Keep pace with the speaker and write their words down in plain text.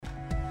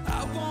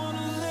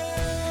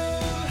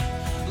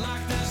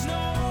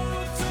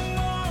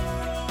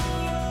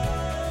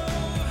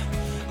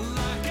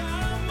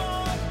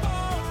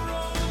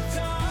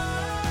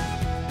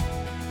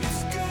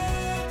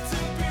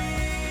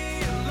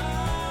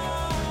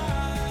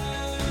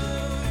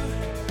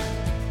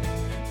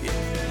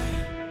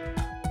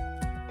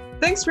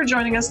Thanks for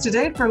joining us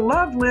today for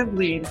Love, Live,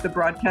 Lead, the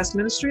broadcast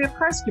ministry of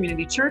Christ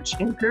Community Church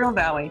in Imperial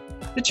Valley.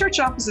 The church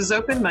office is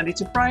open Monday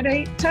to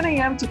Friday, 10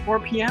 a.m. to 4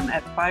 p.m.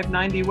 at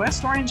 590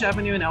 West Orange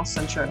Avenue in El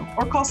Centro,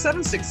 or call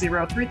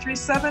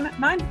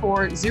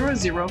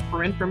 760-337-9400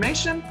 for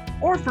information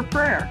or for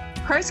prayer.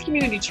 Christ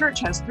Community Church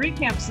has 3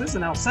 campuses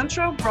in El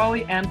Centro,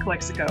 Brawley, and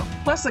Calexico,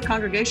 plus a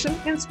congregation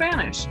in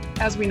Spanish.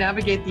 As we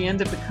navigate the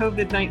end of the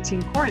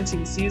COVID-19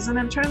 quarantine season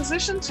and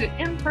transition to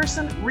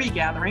in-person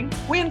regathering,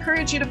 we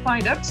encourage you to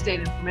find up-to-date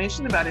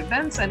information about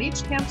events and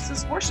each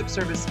campus's worship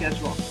service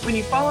schedule when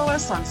you follow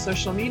us on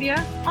social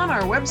media, on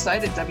our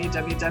website at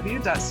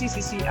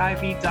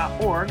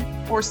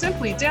www.cccIV.org, or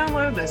simply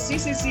download the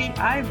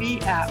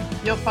CCCIV app.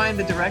 You'll find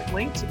the direct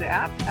link to the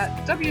app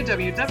at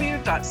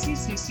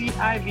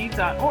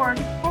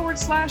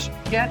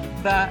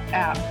www.cccIV.org/get the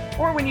app,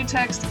 or when you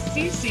text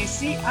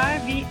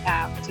CCCIV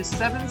app to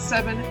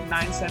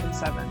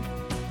 77977.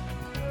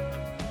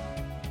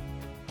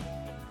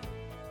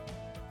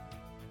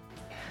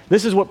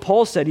 This is what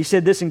Paul said. He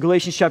said this in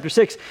Galatians chapter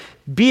 6,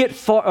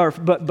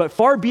 but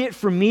far be it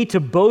from me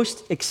to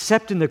boast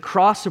except in the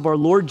cross of our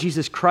Lord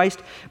Jesus Christ,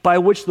 by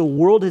which the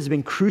world has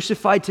been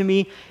crucified to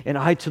me and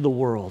I to the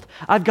world.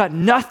 I've got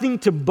nothing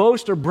to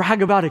boast or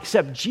brag about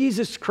except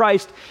Jesus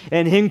Christ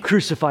and Him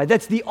crucified.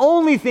 That's the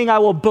only thing I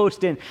will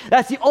boast in.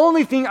 That's the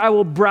only thing I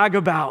will brag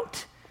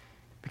about,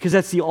 because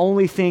that's the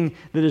only thing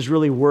that is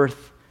really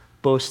worth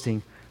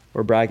boasting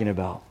or bragging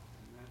about.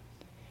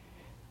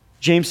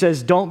 James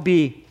says, don't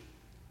be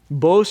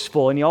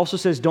boastful, and he also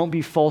says don't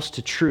be false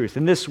to truth.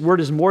 And this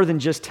word is more than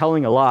just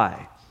telling a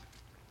lie.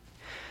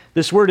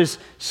 This word is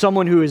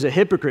someone who is a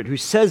hypocrite, who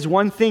says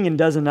one thing and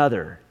does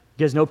another.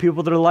 You guys know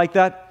people that are like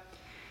that?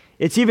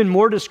 It's even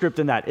more descriptive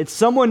than that. It's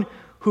someone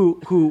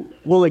who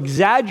will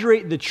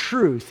exaggerate the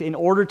truth in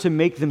order to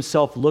make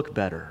themselves look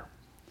better.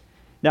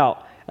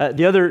 Now,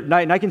 the other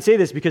night, and I can say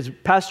this because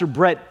Pastor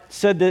Brett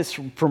said this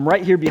from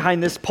right here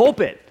behind this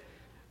pulpit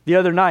the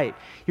other night.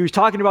 He was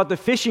talking about the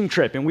fishing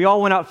trip, and we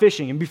all went out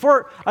fishing. And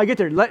before I get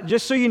there,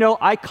 just so you know,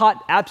 I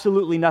caught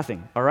absolutely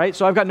nothing, all right?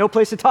 So I've got no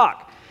place to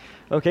talk,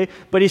 okay?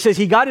 But he says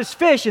he got his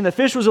fish, and the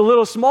fish was a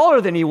little smaller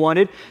than he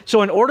wanted.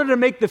 So in order to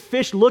make the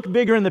fish look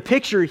bigger in the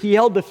picture, he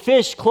held the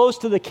fish close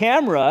to the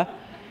camera,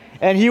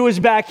 and he was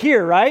back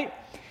here, right?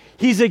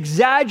 He's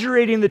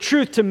exaggerating the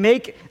truth to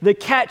make the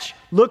catch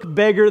look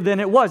bigger than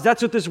it was.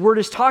 That's what this word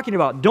is talking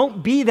about.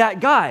 Don't be that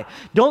guy.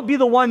 Don't be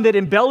the one that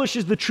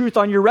embellishes the truth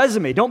on your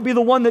resume. Don't be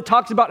the one that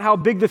talks about how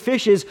big the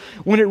fish is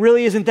when it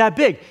really isn't that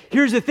big.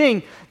 Here's the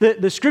thing,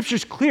 the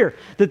scripture's clear,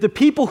 that the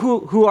people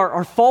who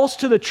are false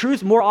to the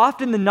truth more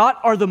often than not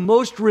are the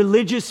most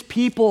religious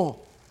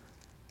people.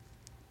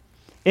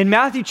 In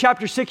Matthew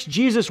chapter 6,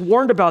 Jesus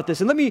warned about this.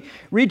 And let me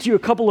read to you a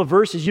couple of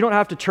verses. You don't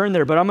have to turn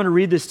there, but I'm going to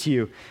read this to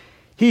you.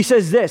 He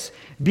says this,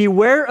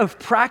 beware of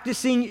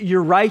practicing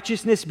your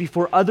righteousness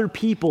before other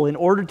people in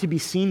order to be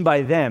seen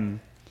by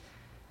them.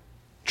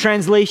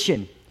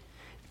 Translation,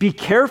 be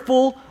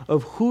careful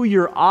of who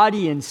your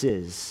audience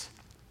is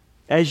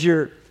as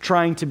you're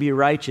trying to be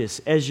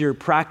righteous, as you're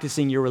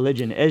practicing your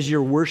religion, as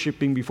you're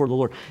worshiping before the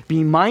Lord.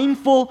 Be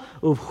mindful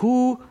of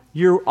who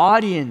your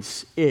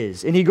audience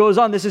is. And he goes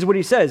on, this is what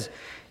he says.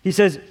 He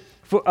says,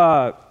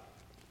 for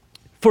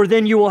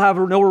then you will have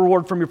no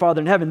reward from your Father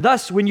in heaven.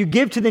 Thus, when you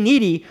give to the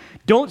needy,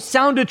 don't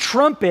sound a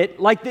trumpet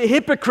like the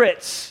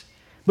hypocrites,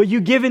 but you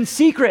give in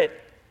secret.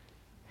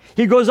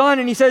 He goes on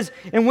and he says,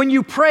 and when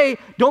you pray,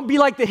 don't be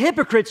like the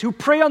hypocrites who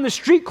pray on the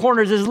street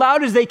corners as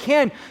loud as they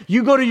can.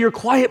 You go to your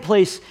quiet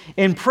place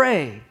and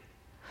pray.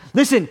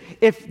 Listen,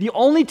 if the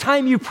only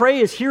time you pray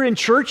is here in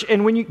church,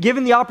 and when you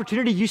given the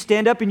opportunity, you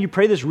stand up and you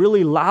pray this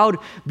really loud,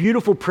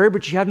 beautiful prayer,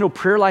 but you have no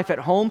prayer life at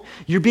home,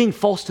 you're being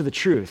false to the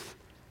truth.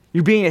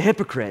 You're being a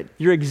hypocrite.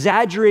 You're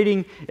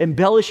exaggerating,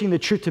 embellishing the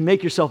truth to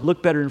make yourself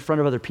look better in front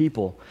of other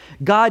people.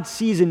 God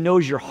sees and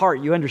knows your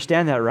heart. You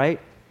understand that, right?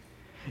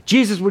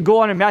 Jesus would go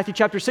on in Matthew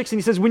chapter 6 and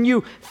he says, when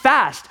you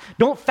fast,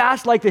 don't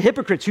fast like the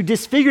hypocrites who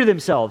disfigure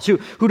themselves,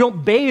 who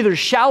don't bathe or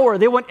shower.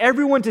 They want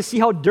everyone to see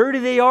how dirty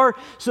they are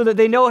so that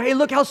they know, hey,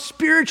 look how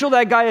spiritual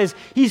that guy is.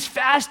 He's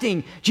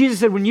fasting. Jesus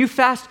said, when you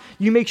fast,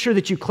 you make sure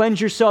that you cleanse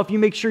yourself. You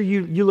make sure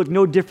you look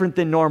no different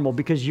than normal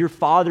because your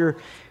Father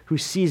who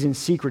sees in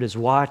secret is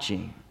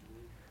watching.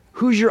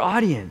 Who's your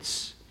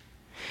audience?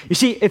 You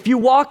see, if you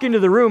walk into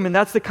the room and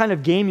that's the kind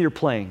of game you're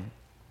playing,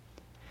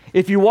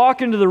 if you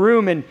walk into the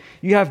room and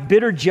you have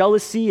bitter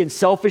jealousy and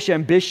selfish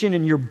ambition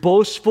and you're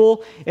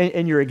boastful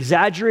and you're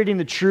exaggerating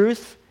the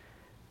truth,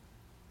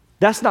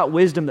 that's not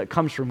wisdom that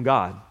comes from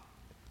God.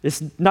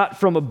 It's not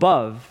from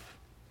above.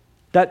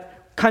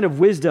 That kind of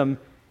wisdom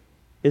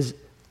is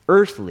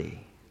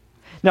earthly.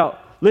 Now,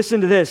 listen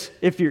to this.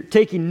 If you're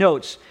taking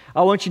notes,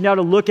 I want you now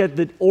to look at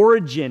the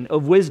origin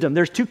of wisdom.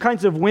 There's 2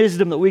 kinds of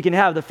wisdom that we can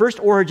have. The first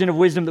origin of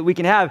wisdom that we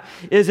can have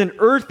is an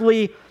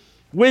earthly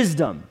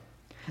wisdom.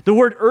 The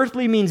word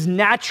earthly means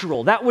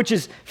natural, that which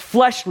is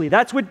fleshly,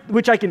 that's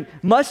which I can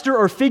muster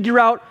or figure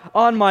out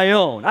on my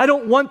own. I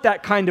don't want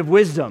that kind of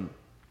wisdom.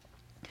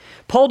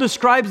 Paul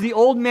describes the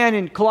old man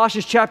in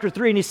Colossians chapter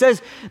 3, and he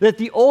says that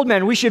the old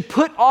man, we should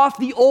put off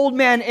the old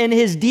man and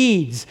his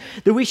deeds,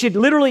 that we should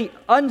literally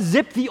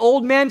unzip the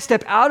old man,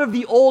 step out of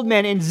the old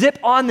man, and zip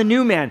on the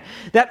new man.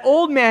 That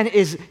old man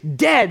is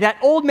dead. That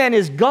old man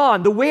is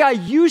gone. The way I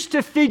used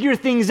to figure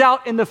things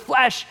out in the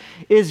flesh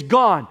is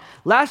gone.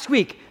 Last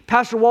week,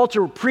 Pastor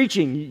Walter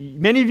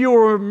preaching, many of you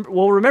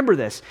will remember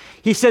this.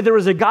 He said there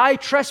was a guy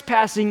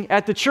trespassing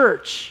at the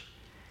church,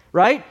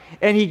 right?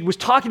 And he was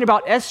talking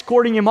about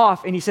escorting him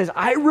off. And he says,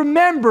 I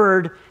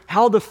remembered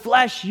how the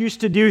flesh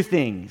used to do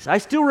things. I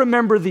still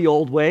remember the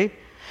old way.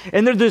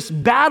 And there's this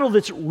battle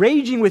that's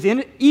raging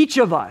within each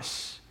of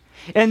us.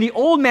 And the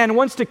old man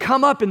wants to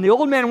come up and the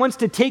old man wants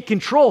to take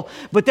control.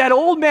 But that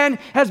old man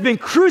has been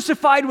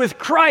crucified with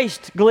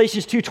Christ,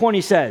 Galatians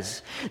 2:20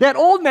 says. That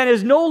old man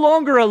is no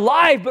longer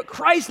alive, but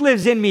Christ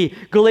lives in me,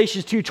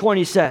 Galatians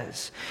 2:20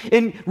 says.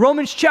 In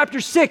Romans chapter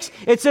 6,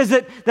 it says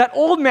that that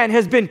old man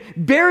has been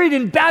buried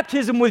in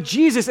baptism with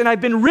Jesus and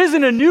I've been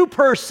risen a new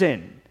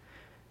person.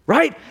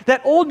 Right?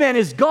 That old man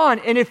is gone.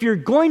 And if you're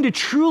going to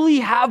truly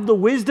have the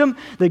wisdom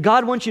that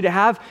God wants you to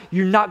have,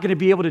 you're not going to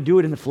be able to do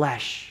it in the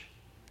flesh.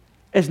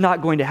 It's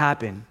not going to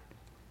happen.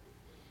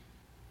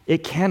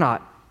 It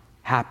cannot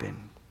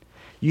happen.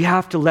 You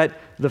have to let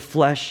the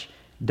flesh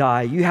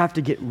die. You have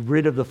to get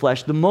rid of the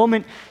flesh. The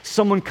moment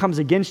someone comes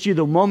against you,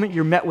 the moment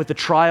you're met with a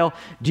trial,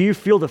 do you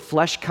feel the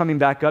flesh coming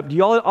back up?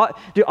 Do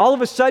all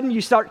of a sudden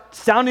you start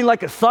sounding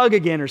like a thug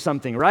again or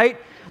something, right?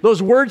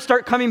 Those words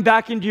start coming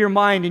back into your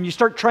mind and you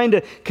start trying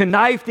to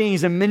connive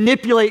things and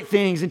manipulate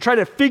things and try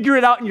to figure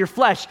it out in your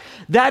flesh.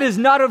 That is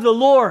not of the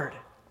Lord.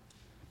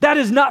 That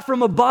is not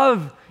from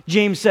above,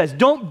 James says.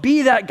 Don't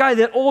be that guy.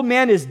 That old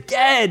man is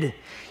dead.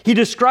 He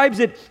describes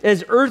it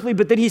as earthly,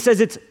 but then he says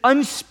it's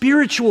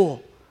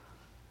unspiritual.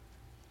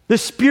 The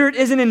Spirit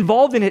isn't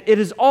involved in it. It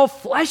is all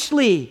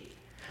fleshly.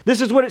 This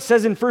is what it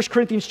says in 1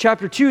 Corinthians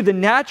chapter 2. The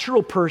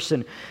natural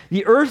person,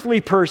 the earthly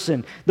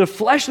person, the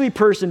fleshly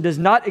person does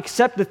not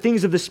accept the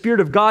things of the Spirit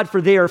of God, for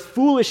they are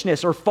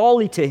foolishness or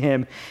folly to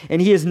him,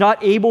 and he is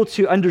not able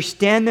to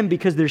understand them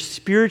because they're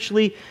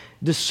spiritually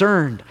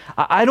discerned.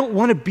 I don't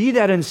want to be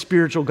that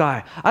unspiritual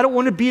guy. I don't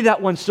want to be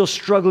that one still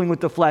struggling with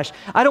the flesh.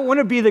 I don't want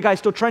to be the guy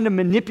still trying to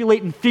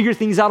manipulate and figure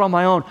things out on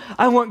my own.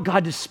 I want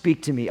God to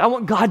speak to me. I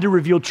want God to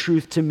reveal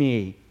truth to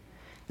me.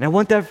 And I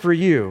want that for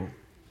you.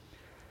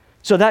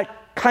 So that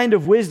kind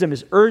of wisdom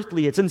is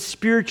earthly, it's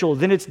unspiritual,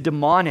 then it's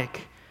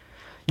demonic.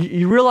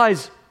 You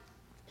realize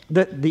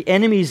that the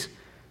enemy's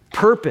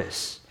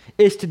purpose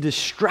is to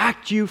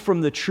distract you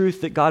from the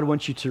truth that God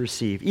wants you to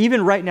receive.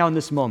 Even right now in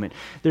this moment,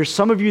 there's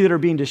some of you that are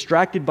being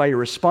distracted by your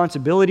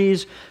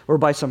responsibilities or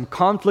by some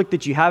conflict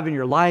that you have in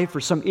your life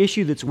or some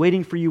issue that's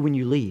waiting for you when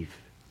you leave.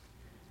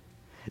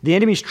 The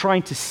enemy's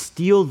trying to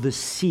steal the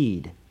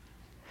seed.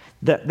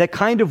 That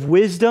kind of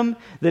wisdom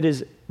that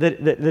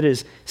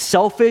is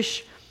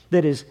selfish,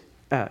 that is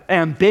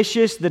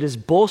ambitious, that is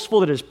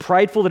boastful, that is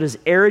prideful, that is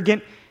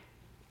arrogant,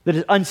 that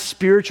is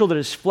unspiritual, that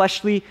is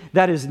fleshly,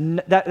 that is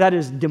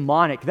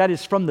demonic. That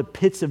is from the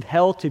pits of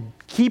hell to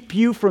keep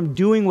you from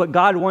doing what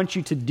God wants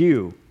you to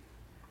do.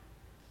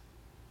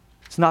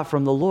 It's not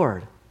from the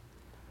Lord.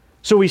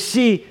 So we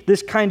see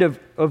this kind of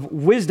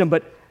wisdom,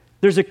 but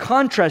there's a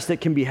contrast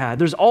that can be had.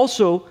 There's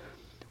also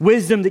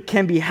wisdom that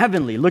can be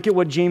heavenly. Look at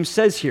what James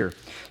says here.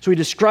 So he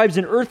describes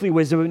an earthly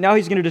wisdom, but now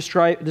he's going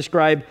to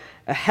describe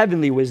a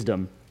heavenly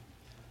wisdom.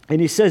 And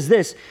he says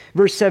this,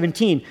 verse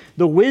 17,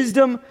 the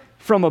wisdom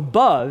from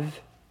above,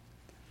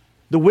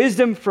 the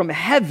wisdom from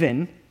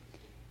heaven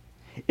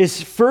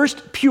is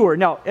first pure.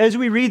 Now, as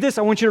we read this,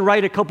 I want you to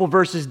write a couple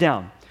verses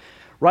down.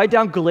 Write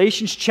down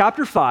Galatians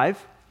chapter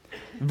 5,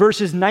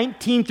 verses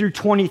 19 through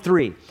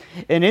 23.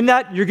 And in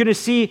that, you're going to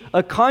see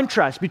a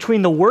contrast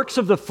between the works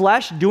of the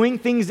flesh, doing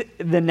things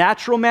the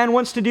natural man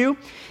wants to do,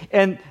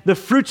 and the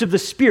fruits of the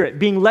Spirit,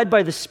 being led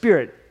by the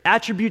Spirit,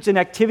 attributes and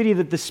activity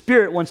that the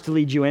Spirit wants to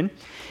lead you in.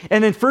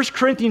 And then 1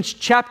 Corinthians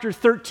chapter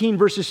 13,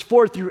 verses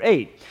 4 through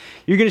 8.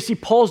 You're going to see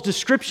Paul's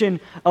description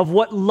of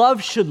what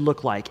love should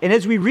look like. And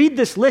as we read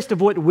this list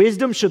of what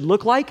wisdom should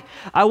look like,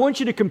 I want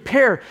you to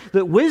compare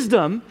that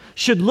wisdom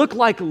should look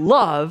like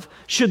love,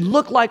 should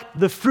look like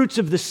the fruits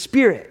of the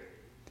Spirit.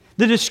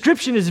 The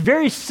description is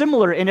very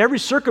similar in every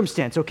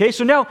circumstance, okay?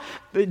 So now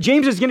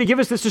James is going to give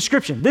us this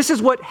description. This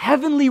is what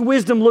heavenly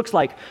wisdom looks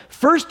like.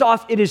 First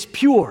off, it is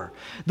pure.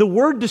 The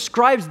word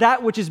describes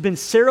that which has been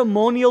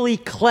ceremonially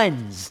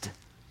cleansed,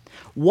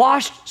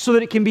 washed so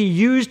that it can be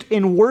used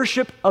in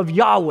worship of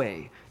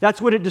Yahweh.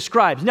 That's what it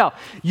describes. Now,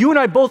 you and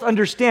I both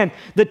understand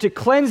that to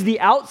cleanse the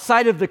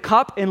outside of the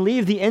cup and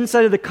leave the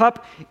inside of the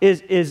cup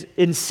is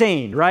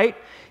insane, right?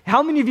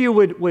 How many of you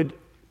would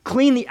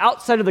clean the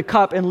outside of the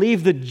cup and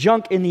leave the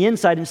junk in the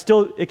inside and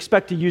still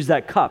expect to use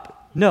that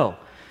cup? No.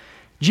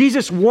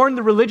 Jesus warned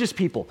the religious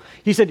people.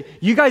 He said,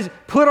 you guys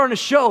put on a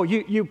show.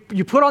 You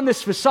put on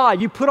this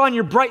facade. You put on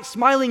your bright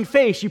smiling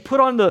face. You put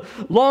on the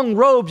long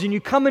robes and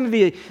you come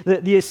into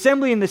the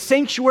assembly in the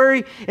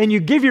sanctuary and you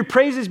give your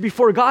praises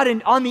before God,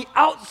 and on the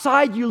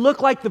outside you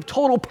look like the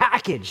total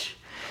package.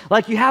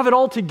 like you have it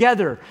all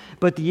together,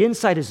 but the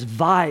inside is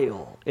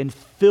vile and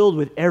filled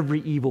with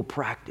every evil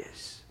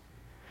practice.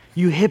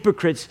 You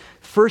hypocrites,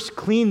 first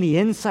clean the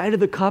inside of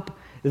the cup,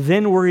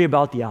 then worry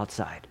about the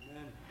outside.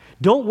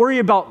 Don't worry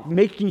about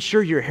making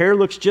sure your hair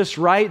looks just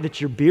right, that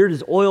your beard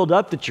is oiled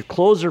up, that your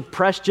clothes are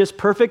pressed just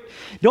perfect.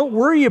 Don't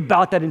worry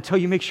about that until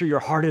you make sure your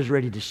heart is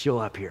ready to show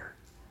up here.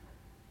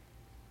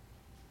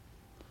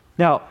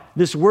 Now,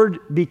 this word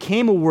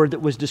became a word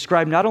that was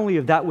described not only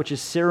of that which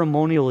is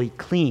ceremonially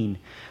clean,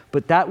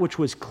 but that which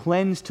was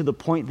cleansed to the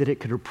point that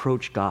it could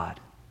approach God.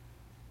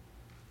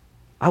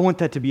 I want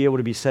that to be able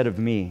to be said of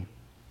me.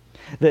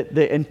 That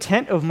the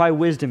intent of my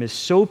wisdom is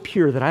so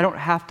pure that I don't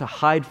have to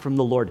hide from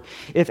the Lord.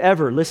 If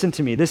ever, listen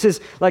to me, this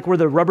is like where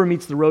the rubber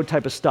meets the road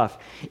type of stuff.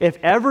 If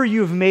ever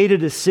you've made a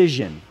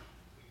decision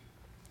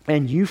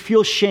and you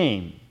feel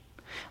shame,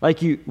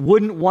 like you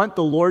wouldn't want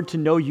the Lord to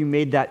know you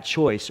made that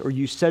choice or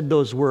you said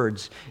those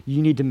words,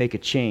 you need to make a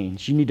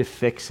change. You need to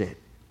fix it.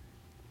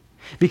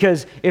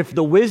 Because if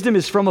the wisdom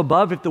is from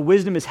above, if the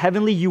wisdom is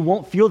heavenly, you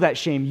won't feel that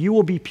shame. You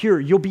will be pure.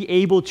 You'll be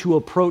able to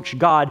approach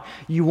God.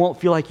 You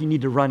won't feel like you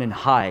need to run and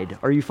hide.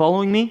 Are you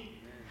following me?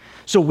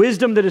 So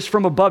wisdom that is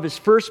from above is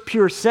first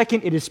pure.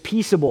 Second, it is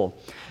peaceable.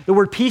 The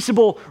word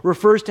peaceable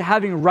refers to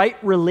having right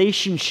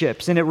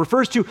relationships, and it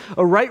refers to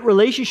a right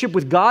relationship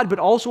with God, but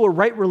also a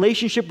right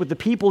relationship with the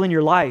people in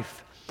your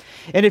life.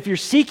 And if you're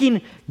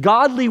seeking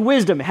godly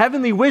wisdom,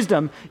 heavenly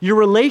wisdom, your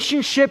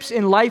relationships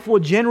in life will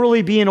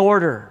generally be in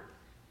order.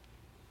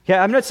 Okay,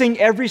 I'm not saying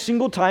every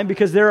single time,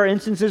 because there are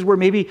instances where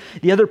maybe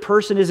the other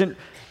person isn't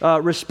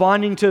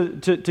responding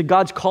to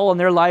God's call in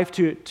their life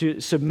to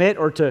submit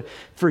or to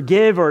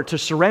forgive or to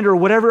surrender or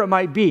whatever it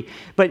might be.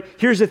 But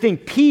here's the thing,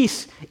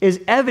 peace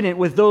is evident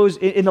with those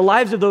in the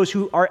lives of those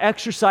who are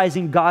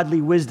exercising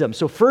godly wisdom.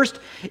 So first,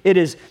 it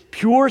is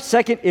pure.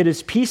 Second, it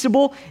is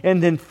peaceable.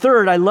 And then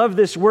third, I love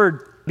this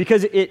word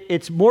because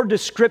it's more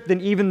descriptive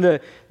than even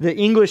the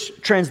English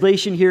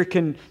translation here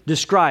can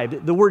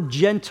describe. The word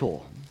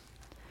gentle.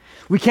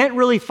 We can't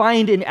really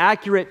find an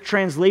accurate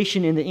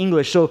translation in the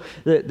English, so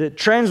the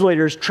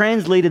translators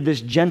translated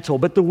this gentle,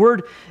 but the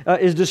word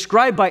is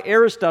described by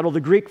Aristotle,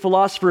 the Greek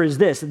philosopher, as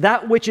this: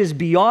 that which is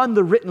beyond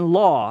the written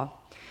law.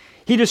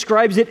 He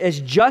describes it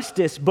as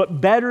justice,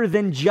 but better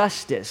than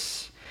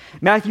justice.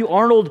 Matthew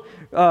Arnold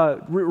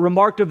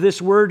remarked of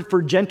this word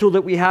for gentle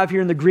that we have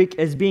here in the Greek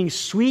as being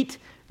sweet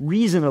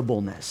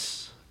reasonableness.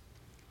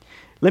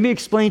 Let me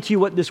explain to you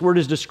what this word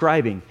is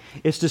describing.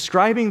 It's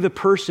describing the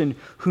person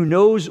who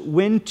knows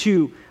when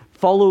to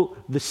follow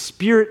the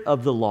spirit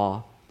of the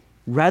law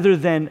rather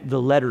than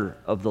the letter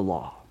of the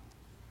law.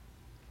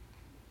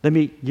 Let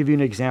me give you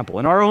an example.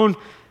 In our own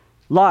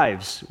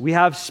lives, we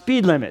have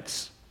speed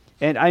limits.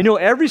 And I know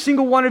every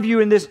single one of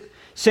you in this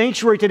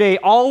sanctuary today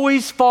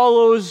always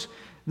follows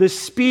the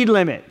speed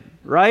limit,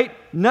 right?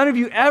 None of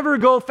you ever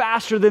go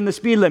faster than the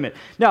speed limit.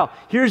 Now,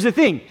 here's the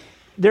thing.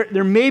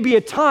 There may be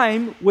a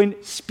time when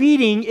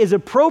speeding is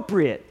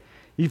appropriate.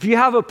 If you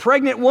have a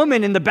pregnant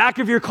woman in the back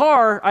of your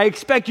car, I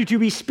expect you to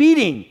be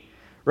speeding,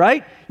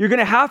 right? You're going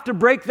to have to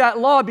break that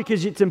law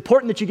because it's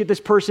important that you get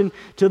this person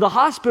to the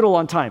hospital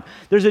on time.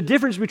 There's a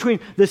difference between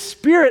the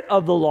spirit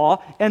of the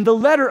law and the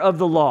letter of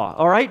the law,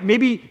 all right?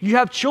 Maybe you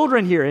have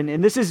children here,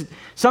 and this is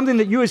something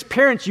that you as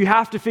parents, you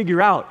have to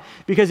figure out.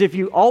 Because if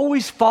you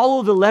always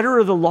follow the letter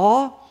of the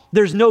law,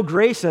 there's no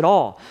grace at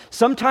all.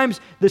 Sometimes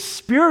the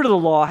spirit of the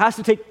law has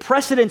to take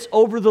precedence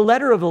over the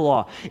letter of the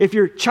law. If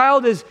your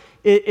child is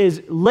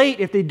late,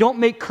 if they don't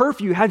make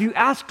curfew, have you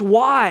asked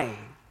why?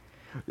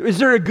 Is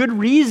there a good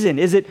reason?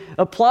 Is it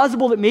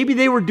plausible that maybe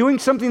they were doing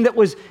something that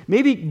was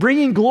maybe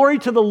bringing glory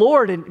to the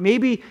Lord, and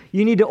maybe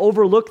you need to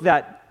overlook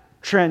that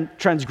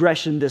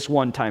transgression this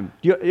one time?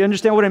 Do you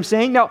understand what I'm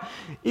saying? Now,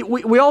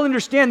 we all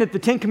understand that the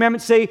Ten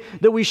Commandments say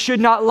that we should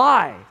not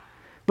lie.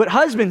 But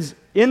husbands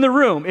in the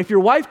room, if your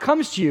wife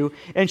comes to you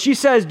and she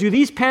says, "Do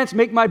these pants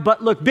make my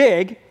butt look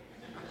big?"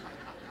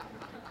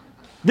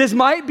 This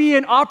might be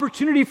an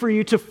opportunity for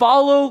you to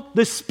follow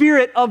the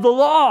spirit of the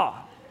law,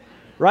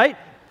 right?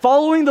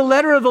 Following the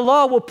letter of the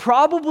law will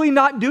probably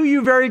not do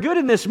you very good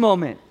in this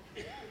moment.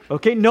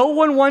 Okay, no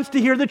one wants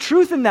to hear the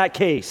truth in that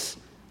case.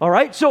 All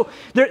right, so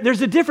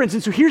there's a difference.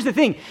 And so here's the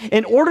thing.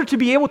 In order to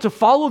be able to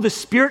follow the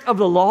spirit of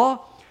the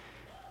law,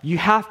 you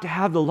have to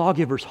have the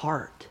lawgiver's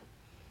heart.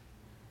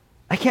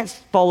 I can't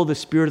follow the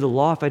spirit of the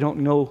law if I don't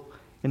know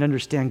and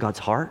understand God's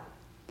heart.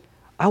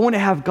 I want to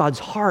have God's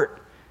heart.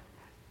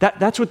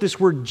 That's what this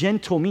word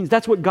gentle means.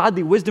 That's what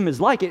godly wisdom is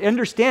like. It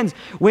understands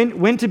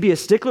when to be a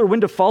stickler,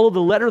 when to follow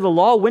the letter of the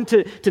law, when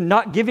to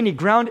not give any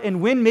ground, and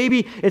when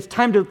maybe it's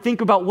time to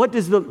think about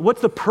what's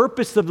the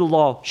purpose of the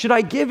law should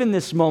I give in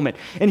this moment.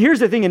 And here's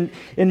the thing.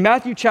 In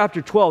Matthew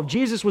chapter 12,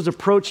 Jesus was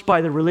approached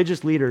by the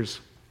religious leaders,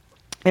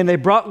 and they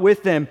brought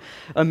with them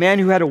a man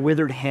who had a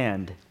withered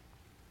hand.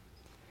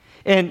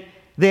 And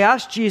they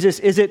asked Jesus,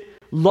 is it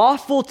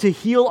lawful to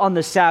heal on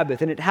the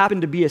Sabbath? And it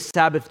happened to be a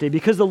Sabbath day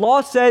because the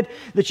law said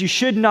that you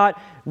should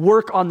not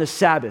work on the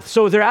Sabbath.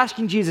 So they're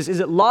asking Jesus, is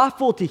it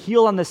lawful to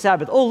heal on the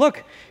Sabbath? Oh,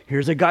 look,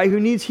 here's a guy who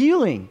needs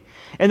healing.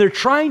 And they're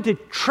trying to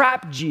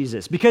trap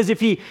Jesus because if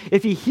he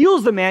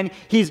heals the man,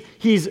 he's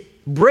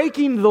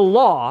breaking the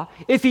law.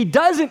 If he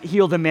doesn't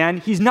heal the man,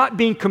 he's not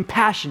being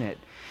compassionate.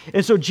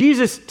 And so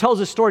Jesus tells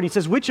a story, and he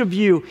says, which of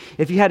you,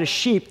 if you had a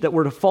sheep that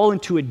were to fall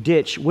into a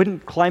ditch,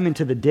 wouldn't climb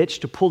into the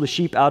ditch to pull the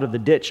sheep out of the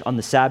ditch on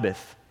the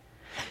Sabbath?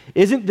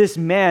 Isn't this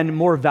man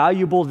more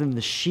valuable than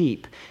the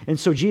sheep? And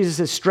so Jesus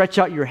says, stretch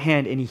out your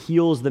hand, and he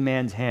heals the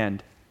man's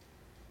hand.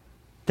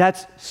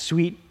 That's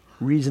sweet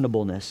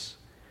reasonableness.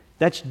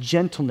 That's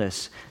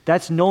gentleness.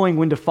 That's knowing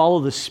when to follow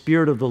the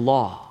spirit of the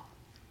law.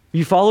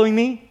 You following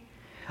me?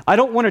 I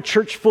don't want a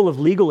church full of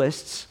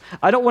legalists.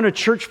 I don't want a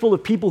church full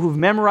of people who've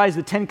memorized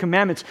the 10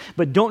 Commandments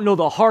but don't know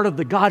the heart of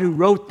the God who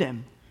wrote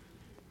them.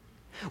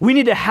 We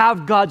need to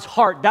have God's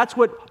heart. That's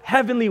what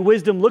heavenly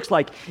wisdom looks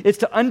like. It's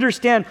to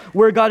understand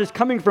where God is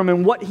coming from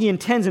and what he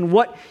intends and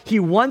what he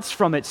wants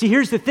from it. See,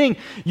 here's the thing.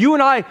 You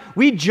and I,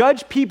 we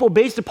judge people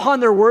based upon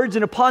their words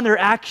and upon their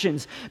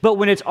actions. But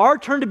when it's our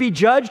turn to be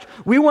judged,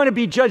 we want to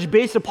be judged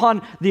based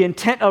upon the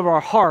intent of our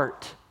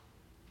heart.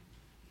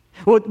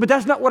 Well, but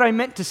that's not what I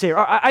meant to say.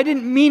 Or I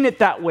didn't mean it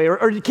that way.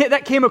 Or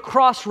that came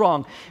across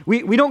wrong.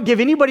 We don't give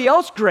anybody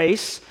else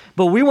grace,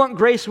 but we want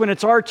grace when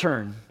it's our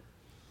turn.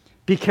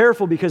 Be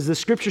careful because the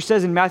scripture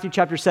says in Matthew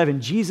chapter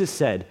 7, Jesus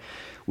said,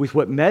 with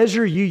what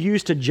measure you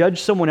use to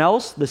judge someone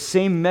else, the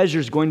same measure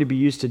is going to be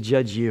used to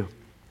judge you.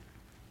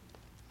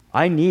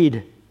 I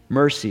need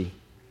mercy.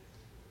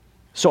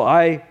 So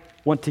I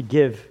want to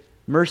give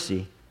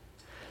mercy.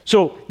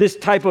 So this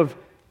type of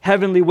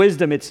heavenly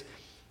wisdom, it's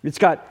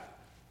got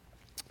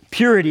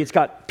purity, it's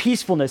got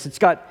peacefulness, it's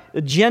got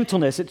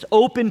gentleness, it's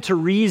open to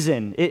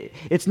reason.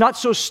 It's not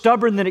so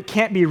stubborn that it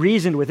can't be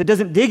reasoned with. It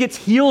doesn't dig its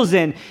heels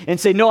in and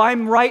say, no,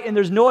 I'm right and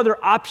there's no other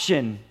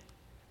option.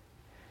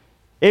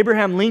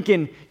 Abraham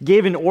Lincoln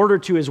gave an order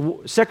to his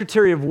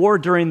Secretary of War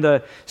during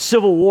the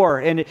Civil War,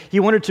 and he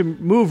wanted to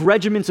move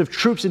regiments of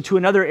troops into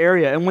another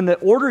area. And when the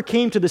order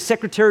came to the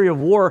Secretary of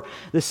War,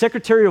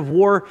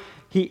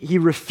 he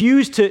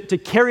refused to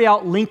carry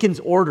out Lincoln's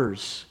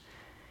orders.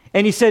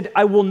 And he said,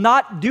 I will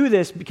not do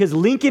this because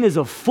Lincoln is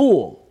a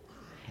fool.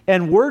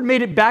 And word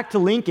made it back to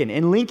Lincoln.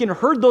 And Lincoln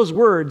heard those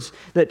words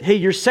that, hey,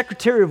 your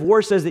Secretary of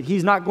War says that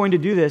he's not going to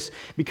do this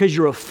because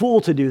you're a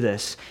fool to do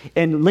this.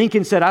 And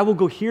Lincoln said, I will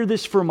go hear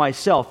this for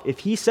myself. If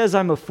he says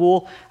I'm a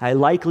fool, I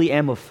likely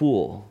am a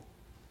fool.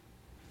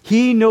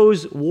 He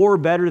knows war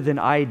better than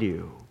I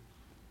do.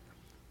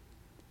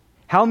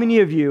 How many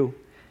of you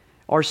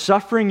are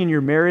suffering in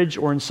your marriage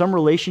or in some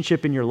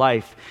relationship in your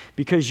life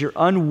because you're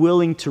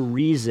unwilling to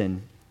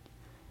reason?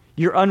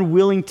 You're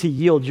unwilling to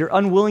yield. You're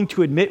unwilling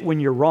to admit when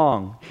you're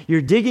wrong.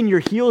 You're digging your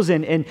heels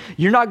in, and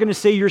you're not going to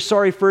say you're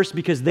sorry first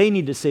because they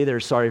need to say they're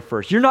sorry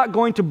first. You're not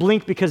going to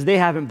blink because they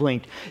haven't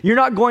blinked. You're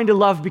not going to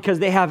love because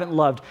they haven't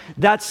loved.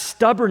 That's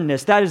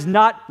stubbornness. That is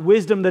not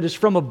wisdom that is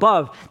from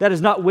above. That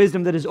is not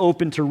wisdom that is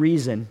open to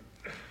reason.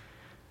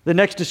 The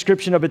next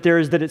description of it there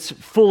is that it's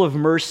full of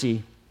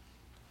mercy.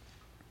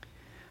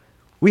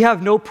 We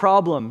have no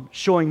problem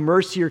showing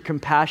mercy or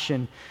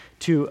compassion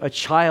to a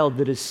child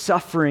that is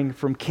suffering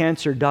from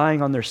cancer,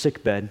 dying on their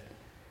sickbed.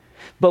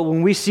 But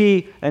when we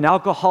see an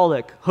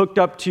alcoholic hooked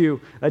up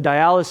to a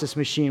dialysis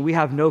machine, we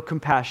have no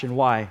compassion.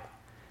 Why?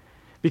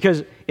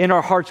 Because in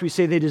our hearts we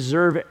say they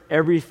deserve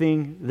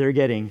everything they're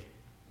getting.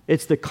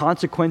 It's the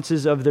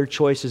consequences of their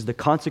choices, the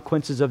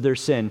consequences of their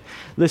sin.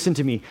 Listen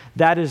to me.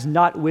 That is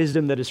not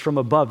wisdom that is from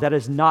above. That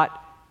is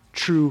not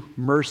true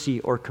mercy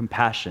or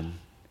compassion.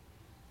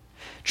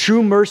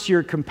 True mercy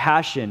or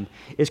compassion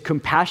is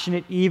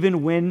compassionate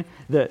even when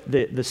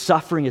the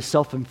suffering is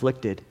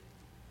self-inflicted.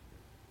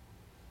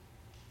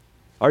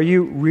 Are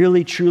you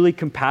really, truly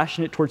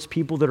compassionate towards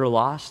people that are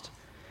lost?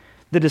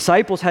 The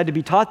disciples had to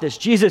be taught this.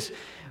 Jesus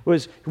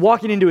was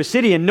walking into a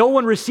city and no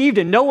one received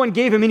him. No one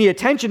gave him any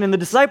attention. And the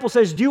disciple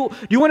says, do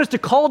you want us to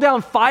call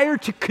down fire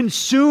to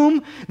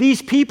consume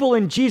these people?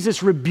 And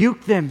Jesus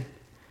rebuked them.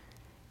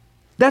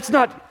 That's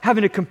not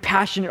having a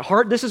compassionate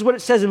heart. This is what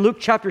it says in Luke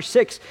chapter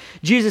 6.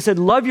 Jesus said,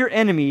 love your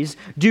enemies,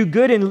 do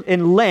good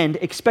and lend,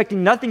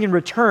 expecting nothing in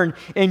return,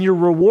 and your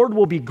reward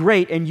will be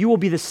great, and you will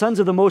be the sons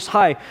of the Most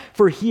High.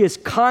 For he is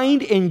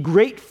kind and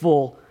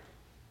grateful.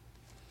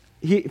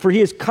 He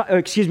is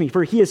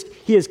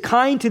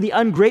kind to the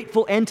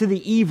ungrateful and to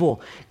the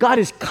evil. God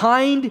is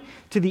kind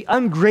to the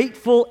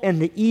ungrateful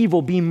and the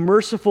evil. Be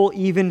merciful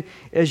even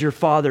as your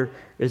Father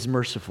is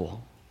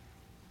merciful.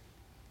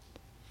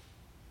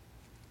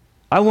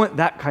 I want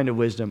that kind of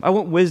wisdom. I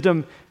want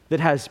wisdom that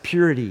has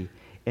purity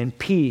and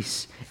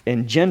peace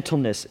and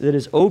gentleness, that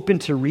is open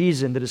to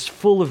reason, that is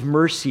full of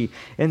mercy,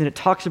 and then it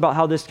talks about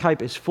how this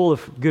type is full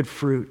of good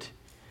fruit.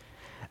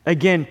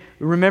 Again,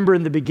 remember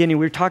in the beginning,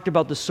 we talked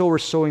about the sower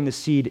sowing the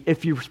seed.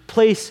 If your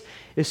place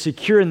is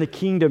secure in the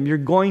kingdom, you're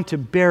going to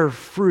bear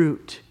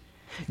fruit.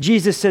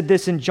 Jesus said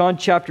this in John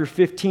chapter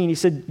 15. He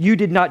said, you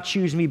did not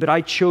choose me, but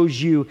I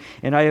chose you,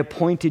 and I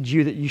appointed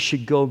you that you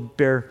should go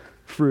bear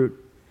fruit.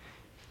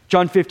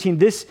 John 15,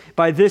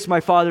 by this my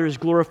Father is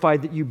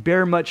glorified, that you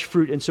bear much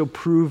fruit and so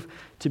prove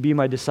to be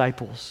my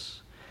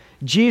disciples.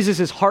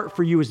 Jesus' heart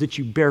for you is that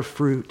you bear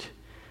fruit.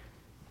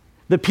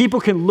 That people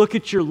can look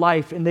at your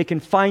life and they can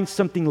find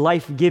something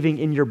life-giving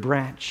in your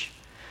branch.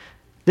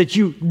 That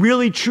you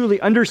really, truly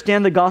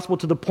understand the gospel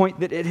to the point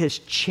that it has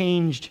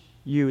changed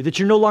you. That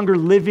you're no longer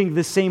living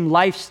the same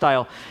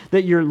lifestyle.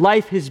 That your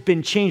life has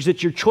been changed.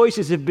 That your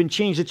choices have been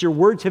changed. That your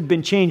words have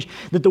been changed.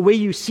 That the way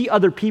you see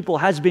other people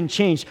has been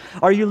changed.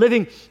 Are you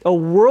living a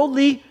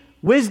worldly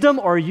wisdom,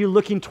 or are you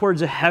looking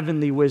towards a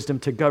heavenly wisdom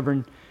to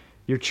govern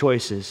your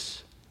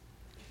choices?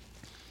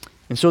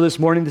 And so this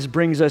morning, this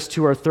brings us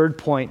to our third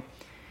point.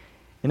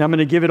 And I'm going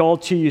to give it all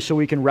to you so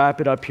we can wrap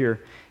it up here.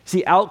 It's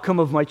the outcome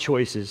of my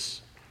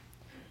choices.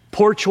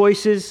 Poor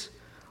choices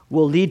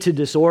will lead to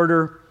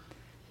disorder,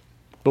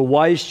 but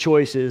wise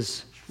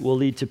choices will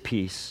lead to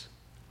peace.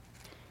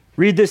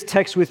 Read this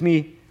text with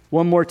me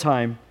one more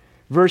time.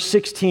 Verse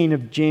 16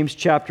 of James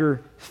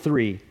chapter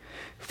 3.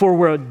 For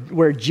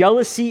where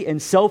jealousy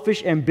and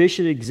selfish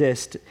ambition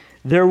exist,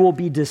 there will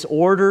be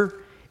disorder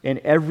and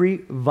every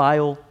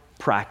vile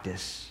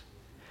practice.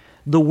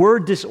 The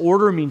word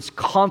disorder means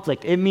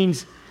conflict. It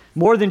means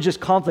more than just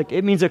conflict.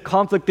 It means a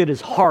conflict that is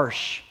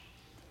harsh.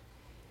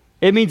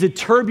 It means a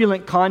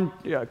turbulent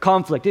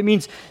conflict. It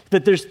means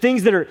that there's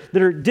things that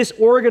are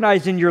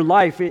disorganized in your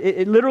life.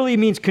 It literally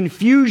means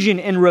confusion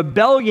and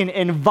rebellion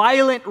and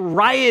violent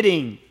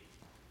rioting.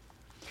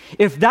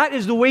 If that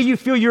is the way you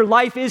feel your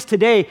life is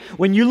today,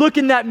 when you look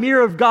in that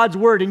mirror of God's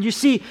word and you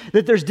see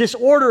that there's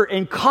disorder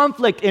and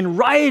conflict and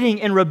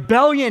rioting and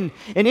rebellion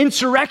and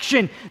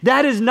insurrection,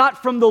 that is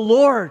not from the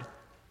Lord.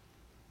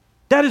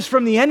 That is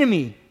from the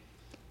enemy.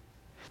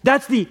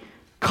 That's the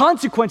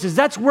consequences.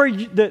 That's where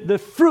the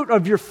fruit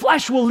of your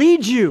flesh will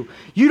lead you.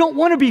 You don't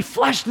want to be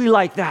fleshly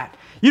like that.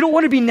 You don't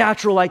want to be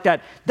natural like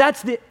that.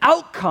 That's the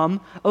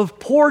outcome of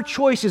poor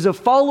choices, of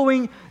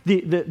following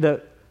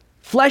the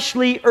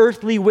fleshly,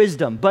 earthly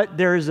wisdom. But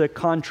there is a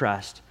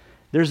contrast.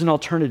 There's an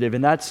alternative,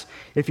 and that's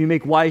if you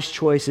make wise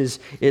choices,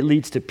 it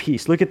leads to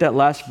peace. Look at that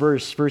last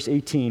verse, verse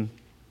 18.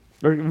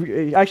 Or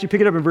actually,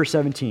 pick it up in verse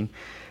 17.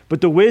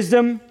 But the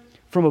wisdom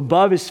from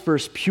above is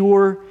first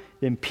pure,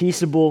 then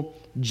peaceable,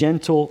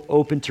 gentle,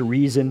 open to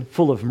reason,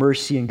 full of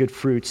mercy and good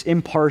fruits,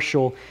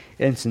 impartial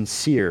and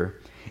sincere.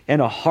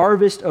 And a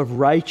harvest of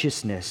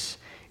righteousness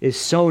is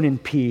sown in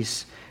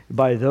peace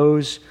by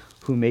those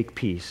who make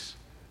peace.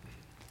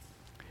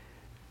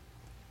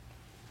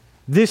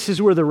 This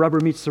is where the rubber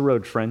meets the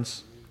road,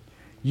 friends.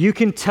 You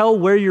can tell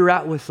where you're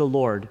at with the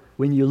Lord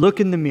when you look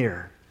in the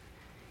mirror.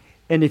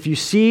 And if you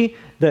see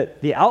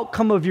that the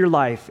outcome of your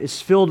life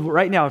is filled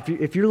right now,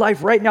 if your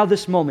life right now,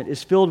 this moment,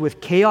 is filled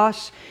with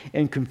chaos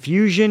and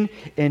confusion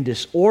and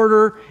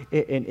disorder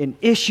and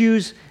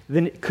issues,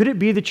 then could it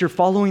be that you're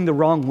following the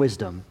wrong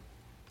wisdom?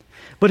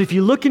 But if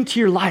you look into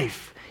your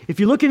life, if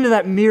you look into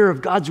that mirror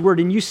of God's word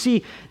and you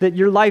see that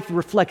your life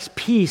reflects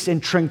peace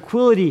and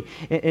tranquility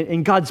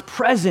and God's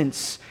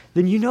presence,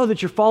 then you know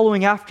that you're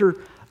following after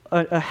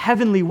a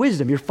heavenly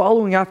wisdom. You're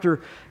following after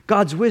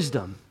God's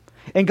wisdom.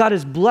 And God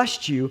has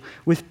blessed you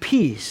with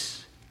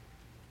peace.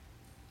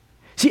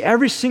 See,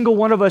 every single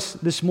one of us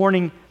this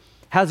morning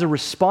has a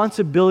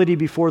responsibility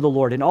before the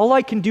Lord. And all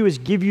I can do is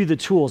give you the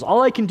tools.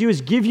 All I can do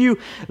is give you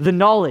the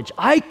knowledge.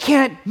 I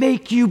can't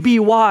make you be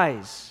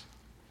wise.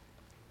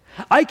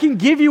 I can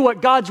give you what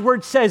God's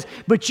word says,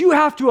 but you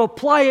have to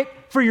apply it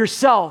for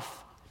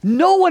yourself.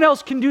 No one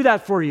else can do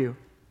that for you.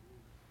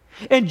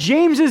 And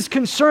James's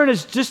concern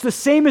is just the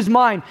same as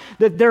mine,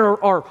 that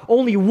there are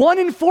only 1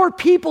 in 4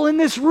 people in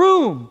this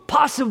room,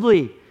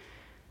 possibly,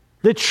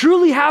 that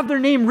truly have their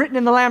name written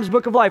in the Lamb's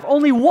Book of Life.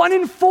 Only 1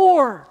 in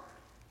 4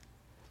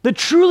 that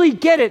truly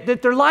get it,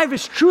 that their life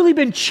has truly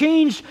been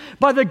changed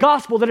by the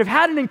gospel, that have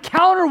had an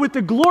encounter with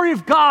the glory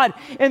of God,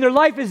 and their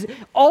life is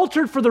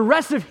altered for the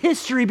rest of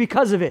history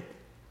because of it.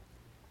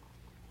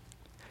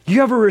 You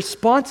have a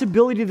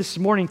responsibility this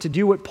morning to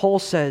do what Paul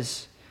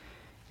says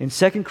in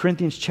 2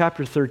 Corinthians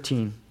chapter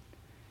 13.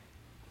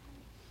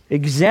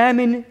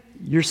 Examine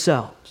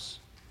yourselves.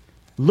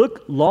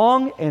 Look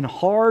long and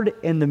hard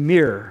in the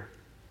mirror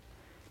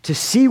to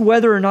see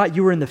whether or not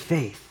you are in the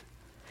faith.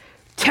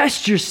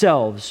 Test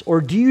yourselves,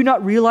 or do you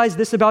not realize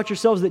this about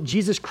yourselves, that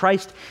Jesus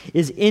Christ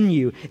is in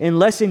you,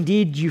 unless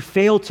indeed you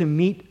fail to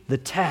meet the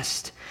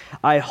test.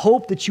 I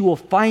hope that you will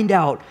find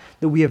out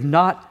that we have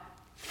not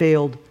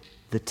failed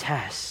the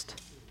test.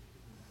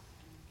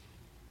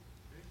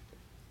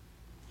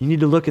 You need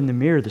to look in the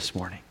mirror this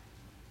morning.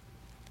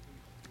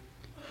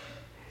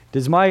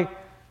 Is my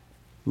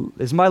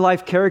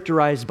life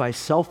characterized by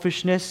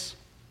selfishness?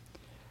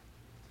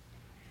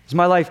 Is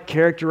my life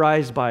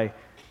characterized by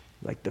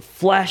like the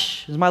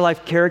flesh? Is my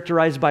life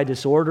characterized by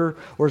disorder?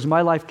 Or is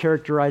my life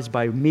characterized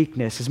by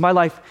meekness? Is my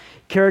life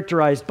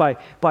characterized by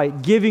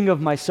giving of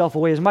myself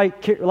away? Is my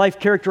life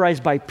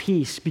characterized by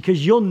peace?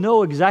 Because you'll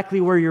know exactly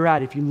where you're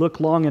at if you look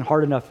long and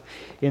hard enough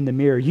in the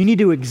mirror. You need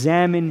to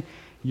examine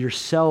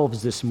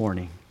yourselves this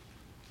morning.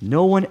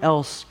 No one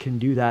else can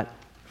do that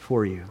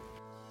for you.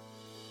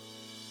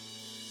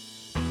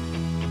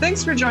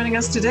 Thanks for joining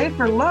us today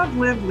for Love,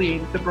 Live,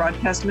 Lead, the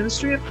broadcast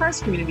ministry of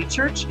Christ Community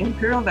Church,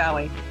 Imperial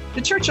Valley. The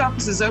church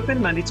office is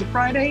open Monday to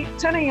Friday,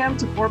 10 a.m.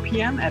 to 4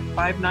 p.m. at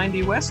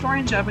 590 West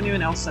Orange Avenue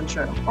in El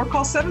Centro, or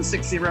call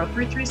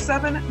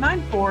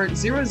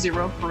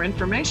 760-337-9400 for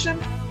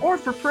information or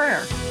for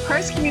prayer.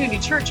 Christ Community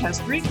Church has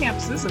 3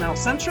 campuses in El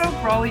Centro,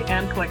 Brawley,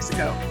 and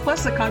Calexico,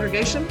 plus a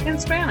congregation in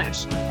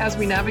Spanish. As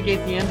we navigate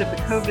the end of the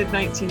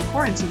COVID-19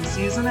 quarantine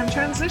season and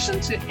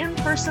transition to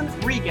in-person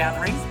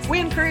regathering,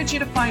 we encourage you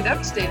to find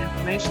up-to-date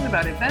information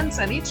about events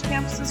and each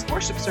campus's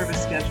worship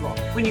service schedule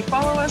when you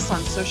follow us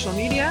on social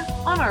media,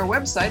 on our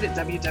website at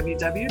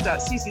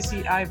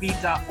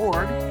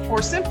www.cccIV.org,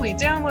 or simply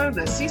download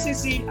the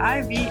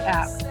CCCIV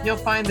app. You'll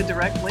find the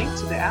direct link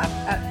to the app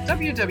at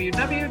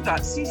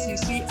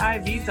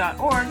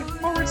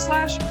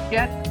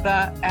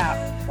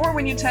www.cccIV.org/get-the-app, or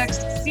when you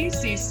text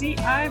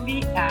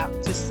CCCIV app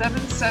to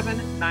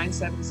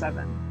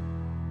 77977.